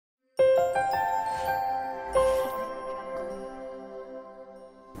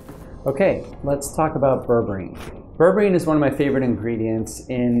Okay, let's talk about berberine. Berberine is one of my favorite ingredients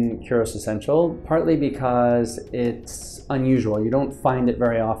in Curos Essential, partly because it's unusual. You don't find it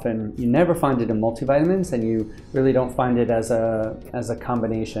very often. You never find it in multivitamins, and you really don't find it as a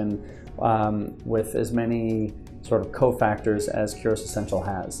combination with as many sort of cofactors as Curos Essential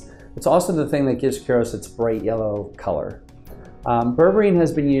has. It's also the thing that gives Curos its bright yellow color. Berberine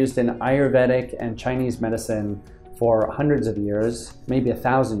has been used in Ayurvedic and Chinese medicine for hundreds of years, maybe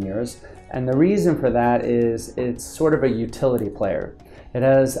 1,000 years. And the reason for that is it's sort of a utility player. It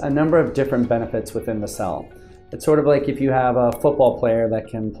has a number of different benefits within the cell. It's sort of like if you have a football player that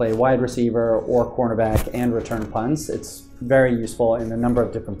can play wide receiver or cornerback and return punts. It's very useful in a number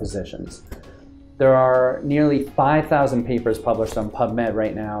of different positions. There are nearly 5,000 papers published on PubMed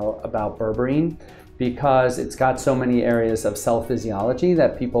right now about berberine because it's got so many areas of cell physiology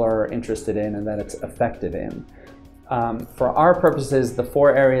that people are interested in and that it's effective in. For our purposes, the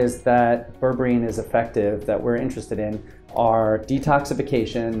 4 areas that berberine is effective that we're interested in are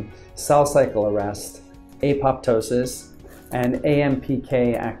detoxification, cell cycle arrest, apoptosis, and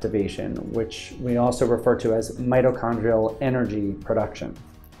AMPK activation, which we also refer to as mitochondrial energy production.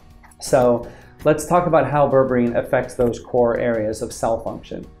 So let's talk about how berberine affects those core areas of cell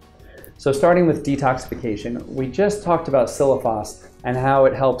function. So starting with detoxification, we just talked about Silafos and how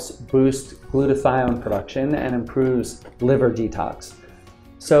it helps boost glutathione production and improves liver detox.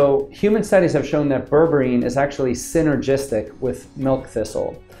 So human studies have shown that berberine is actually synergistic with milk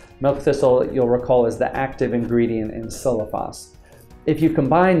thistle. Milk thistle, you'll recall, is the active ingredient in Silafos. If you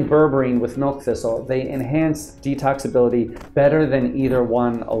combine berberine with milk thistle, they enhance detoxability better than either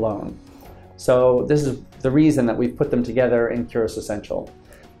one alone. So this is the reason that we've put them together in Curos Essential.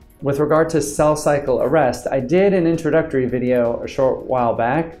 With regard to cell cycle arrest, I did an introductory video a short while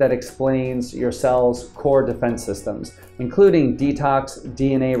back that explains your cell's core defense systems, including detox,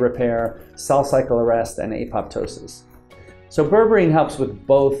 DNA repair, cell cycle arrest, and apoptosis. So berberine helps with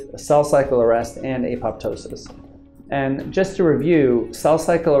both cell cycle arrest and apoptosis. And just to review, cell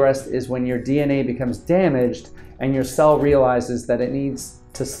cycle arrest is when your DNA becomes damaged and your cell realizes that it needs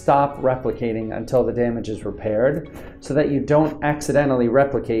to stop replicating until the damage is repaired so that you don't accidentally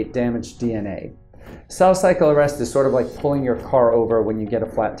replicate damaged DNA. Cell cycle arrest is sort of like pulling your car over when you get a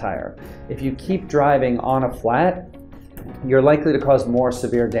flat tire. If you keep driving on a flat, you're likely to cause more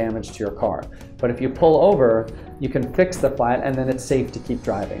severe damage to your car. But if you pull over, you can fix the flat and then it's safe to keep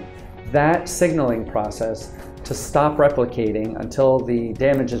driving. That signaling process to stop replicating until the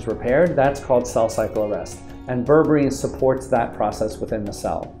damage is repaired, that's called cell cycle arrest. And berberine supports that process within the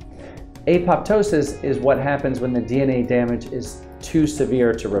cell. Apoptosis is what happens when the DNA damage is too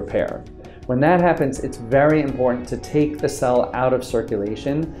severe to repair. When that happens, it's very important to take the cell out of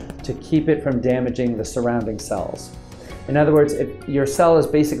circulation to keep it from damaging the surrounding cells. In other words, if your cell is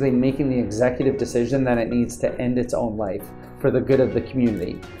basically making the executive decision that it needs to end its own life for the good of the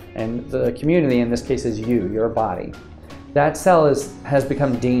community. And the community in this case is you, your body. That cell has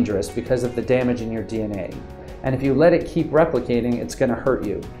become dangerous because of the damage in your DNA. And if you let it keep replicating, it's going to hurt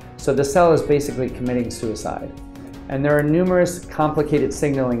you. So the cell is basically committing suicide. And there are numerous complicated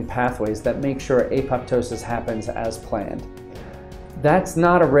signaling pathways that make sure apoptosis happens as planned. That's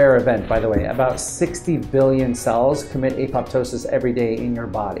not a rare event, by the way. About 60 billion cells commit apoptosis every day in your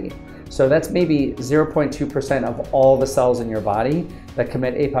body. So that's maybe 0.2% of all the cells in your body that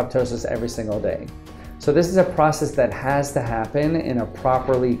commit apoptosis every single day. So this is a process that has to happen in a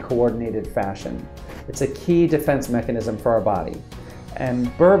properly coordinated fashion. It's a key defense mechanism for our body. And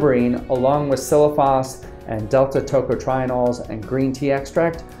berberine, along with Silafos and delta tocotrienols and green tea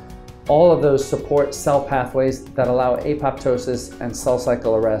extract, all of those support cell pathways that allow apoptosis and cell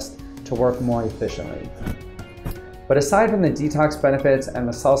cycle arrest to work more efficiently. But aside from the detox benefits and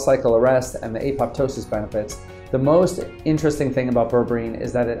the cell cycle arrest and the apoptosis benefits, the most interesting thing about berberine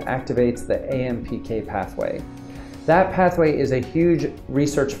is that it activates the AMPK pathway. That pathway is a huge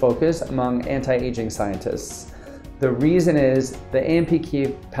research focus among anti-aging scientists. The reason is the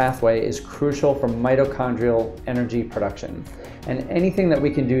AMPK pathway is crucial for mitochondrial energy production. And anything that we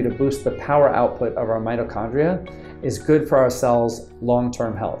can do to boost the power output of our mitochondria is good for our cells'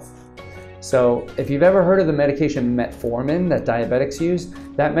 long-term health. So if you've ever heard of the medication metformin that diabetics use,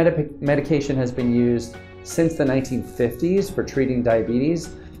 that medication has been used since the 1950s for treating diabetes,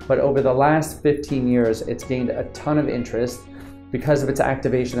 but over the last 15 years, it's gained a ton of interest because of its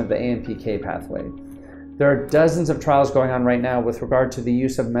activation of the AMPK pathway. There are dozens of trials going on right now with regard to the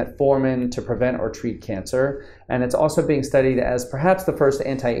use of metformin to prevent or treat cancer, and it's also being studied as perhaps the first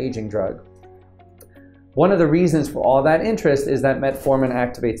anti-aging drug. One of the reasons for all that interest is that metformin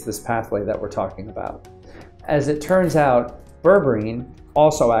activates this pathway that we're talking about. As it turns out, berberine,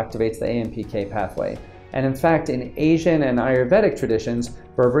 also activates the AMPK pathway. And in fact, in Asian and Ayurvedic traditions,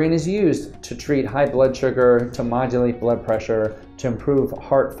 berberine is used to treat high blood sugar, to modulate blood pressure, to improve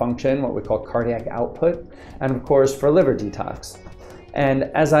heart function, what we call cardiac output, and of course for liver detox. And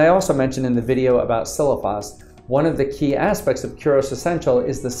as I also mentioned in the video about Silifos, one of the key aspects of Curos Essential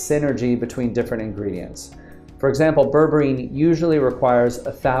is the synergy between different ingredients. For example, berberine usually requires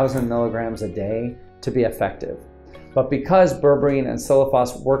 1,000 milligrams a day to be effective. But because berberine and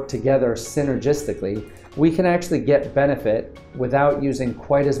Silifos work together synergistically, we can actually get benefit without using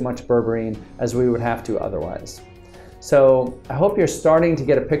quite as much berberine as we would have to otherwise. So I hope you're starting to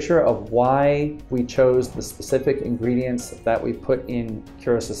get a picture of why we chose the specific ingredients that we put in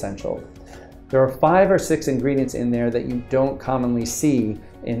Curos Essential. There are 5 or 6 ingredients in there that you don't commonly see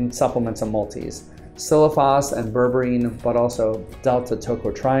in supplements and multis. Silifos and berberine, but also delta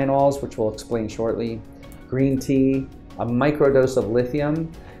tocotrienols, which we'll explain shortly, green tea, a microdose of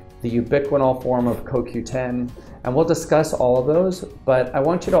lithium, the ubiquinol form of CoQ10, and we'll discuss all of those, but I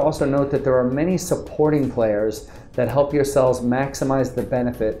want you to also note that there are many supporting players that help your cells maximize the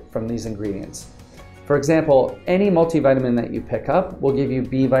benefit from these ingredients. For example, any multivitamin that you pick up will give you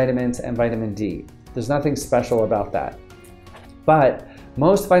B vitamins and vitamin D. There's nothing special about that. But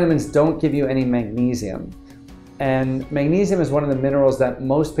most vitamins don't give you any magnesium. And magnesium is one of the minerals that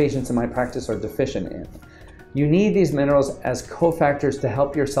most patients in my practice are deficient in. You need these minerals as cofactors to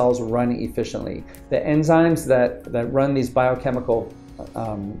help your cells run efficiently. The enzymes that run these biochemical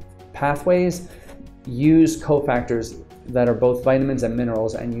pathways use cofactors that are both vitamins and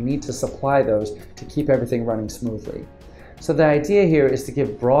minerals, and you need to supply those to keep everything running smoothly. So the idea here is to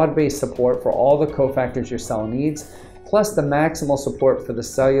give broad-based support for all the cofactors your cell needs, plus the maximal support for the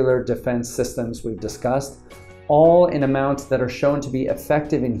cellular defense systems we've discussed, all in amounts that are shown to be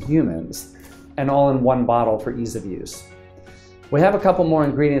effective in humans, and all in one bottle for ease of use. We have a couple more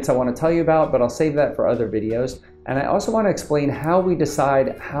ingredients I want to tell you about, but I'll save that for other videos. And I also want to explain how we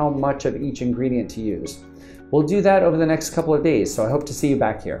decide how much of each ingredient to use. We'll do that over the next couple of days, so I hope to see you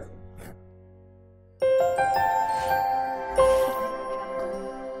back here.